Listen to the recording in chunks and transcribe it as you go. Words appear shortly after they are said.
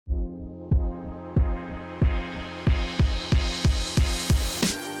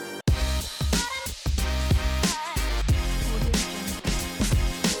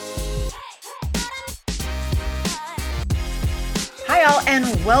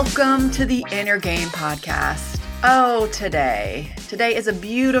and welcome to the Inner Game podcast. Oh, today is a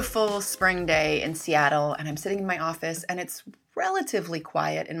beautiful spring day in Seattle, and I'm sitting in my office, and it's relatively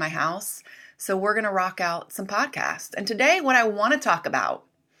quiet in my house, so we're going to rock out some podcasts. And today, what I want to talk about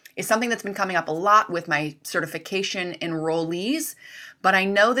is something that's been coming up a lot with my certification enrollees, but I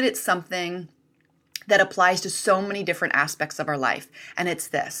know that it's something that applies to so many different aspects of our life, and it's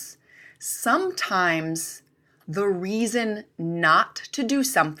this. Sometimes the reason not to do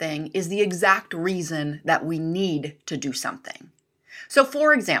something is the exact reason that we need to do something. So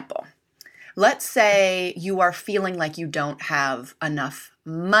for example, let's say you are feeling like you don't have enough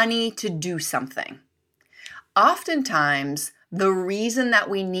money to do something. Oftentimes, the reason that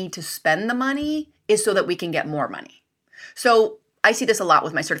we need to spend the money is so that we can get more money. So I see this a lot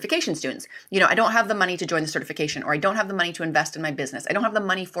with my certification students. I don't have the money to join the certification, or I don't have the money to invest in my business. I don't have the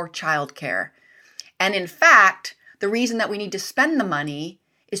money for childcare. And in fact, the reason that we need to spend the money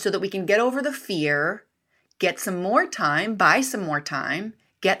is so that we can get over the fear, get some more time, buy some more time,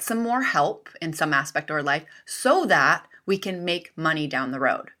 get some more help in some aspect of our life so that we can make money down the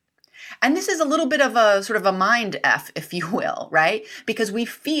road. And this is a little bit of a sort of a mind F, if you will, right? Because we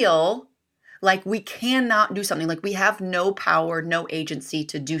feel like we cannot do something, like we have no power, no agency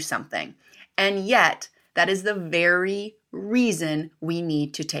to do something. And yet, that is the very reason we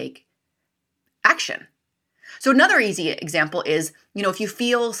need to take action. So another easy example is, if you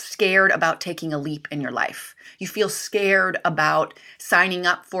feel scared about taking a leap in your life, you feel scared about signing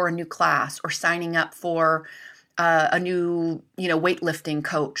up for a new class or signing up for a new, weightlifting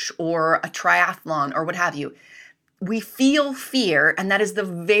coach or a triathlon or what have you. We feel fear, and that is the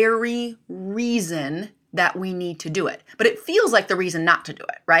very reason that we need to do it. But it feels like the reason not to do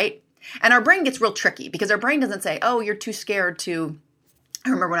it, right? And our brain gets real tricky because our brain doesn't say, oh, you're too scared to. I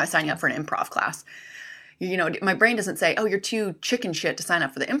remember when I was signing up for an improv class. My brain doesn't say, oh, you're too chicken shit to sign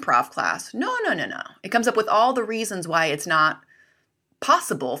up for the improv class. No. It comes up with all the reasons why it's not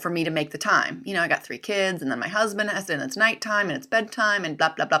possible for me to make the time. I got 3 kids, and then my husband has, and it's nighttime, and it's bedtime, and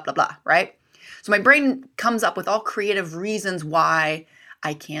blah, blah, blah, blah, blah, right? So my brain comes up with all creative reasons why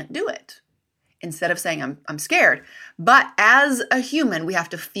I can't do it, instead of saying I'm scared. But as a human, we have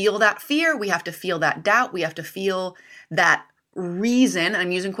to feel that fear. We have to feel that doubt. We have to feel that reason, and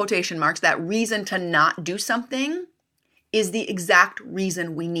I'm using quotation marks, that reason to not do something is the exact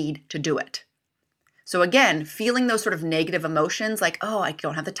reason we need to do it. So again, feeling those sort of negative emotions like, oh, I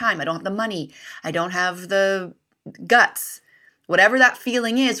don't have the time, I don't have the money, I don't have the guts, whatever that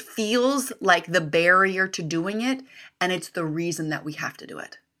feeling is, feels like the barrier to doing it, and it's the reason that we have to do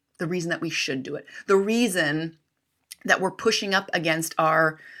it, the reason that we should do it, the reason that we're pushing up against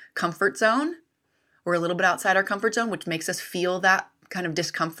our comfort zone. We're a little bit outside our comfort zone, which makes us feel that kind of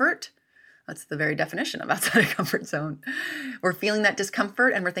discomfort. That's the very definition of outside of comfort zone. We're feeling that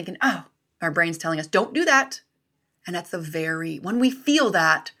discomfort, and we're thinking, oh, our brain's telling us, don't do that. And that's when we feel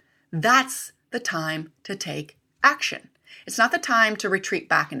that, that's the time to take action. It's not the time to retreat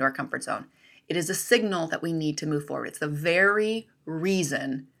back into our comfort zone. It is a signal that we need to move forward. It's the very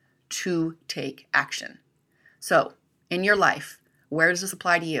reason to take action. So in your life, where does this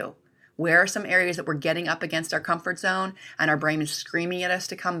apply to you? Where are some areas that we're getting up against our comfort zone and our brain is screaming at us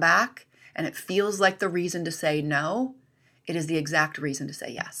to come back, and it feels like the reason to say no? It is the exact reason to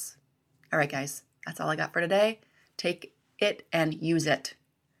say yes. All right, guys, that's all I got for today. Take it and use it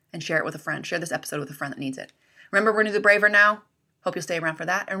and share it with a friend. Share this episode with a friend that needs it. Remember, we're going to do the braver now. Hope you'll stay around for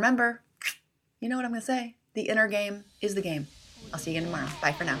that. And remember, you know what I'm going to say. The inner game is the game. I'll see you again tomorrow.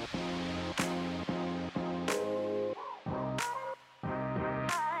 Bye for now.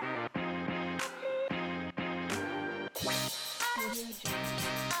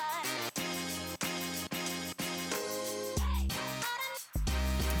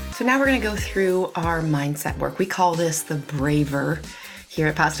 So now we're going to go through our mindset work. We call this the braver here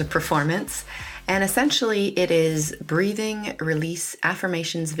at Positive Performance. And essentially it is breathing, release,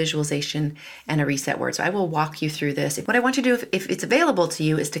 affirmations, visualization, and a reset word. So I will walk you through this. What I want you to do, if it's available to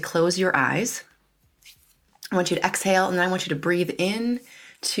you, is to close your eyes. I want you to exhale, and then I want you to breathe in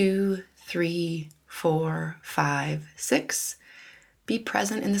 2, 3, 4, 5, 6. Be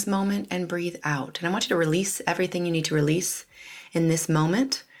present in this moment and breathe out. And I want you to release everything you need to release in this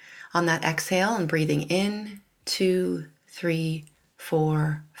moment on that exhale, and breathing in 2, 3,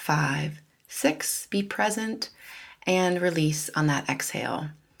 4, 5, 6. Be present and release on that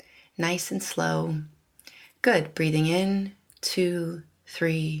exhale. Nice and slow. Good. Breathing in 2,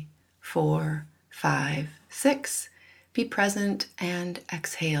 3, 4, 5, 6. Be present and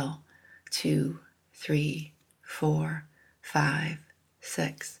exhale 2, 3, 4, 5,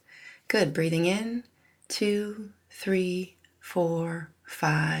 6. Good. Breathing in 2, 3, 4,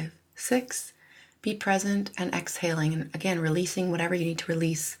 5, 6. Be present and exhaling. And again, releasing whatever you need to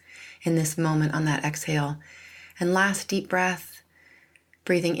release in this moment on that exhale. And last deep breath,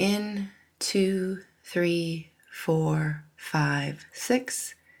 breathing in, 2, 3, 4, 5,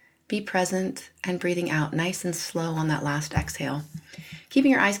 6. Be present and breathing out nice and slow on that last exhale.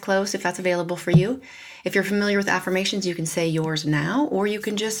 Keeping your eyes closed if that's available for you. If you're familiar with affirmations, you can say yours now, or you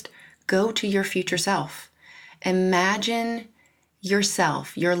can just go to your future self. Imagine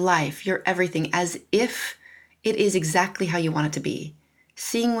yourself, your life, your everything as if it is exactly how you want it to be.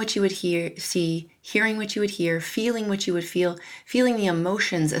 Seeing what you would see, hearing what you would hear, feeling what you would feel, feeling the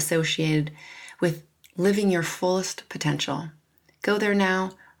emotions associated with living your fullest potential. Go there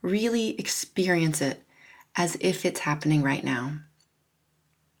now, really experience it as if it's happening right now.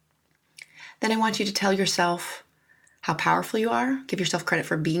 Then I want you to tell yourself how powerful you are. Give yourself credit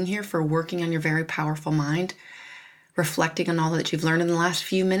for being here, for working on your very powerful mind, reflecting on all that you've learned in the last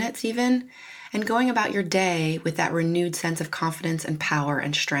few minutes even, and going about your day with that renewed sense of confidence and power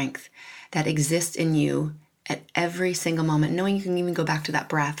and strength that exists in you at every single moment, knowing you can even go back to that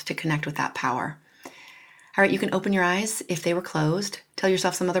breath to connect with that power. All right, you can open your eyes if they were closed. Tell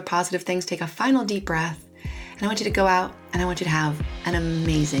yourself some other positive things. Take a final deep breath. And I want you to go out and I want you to have an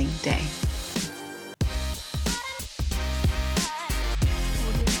amazing day.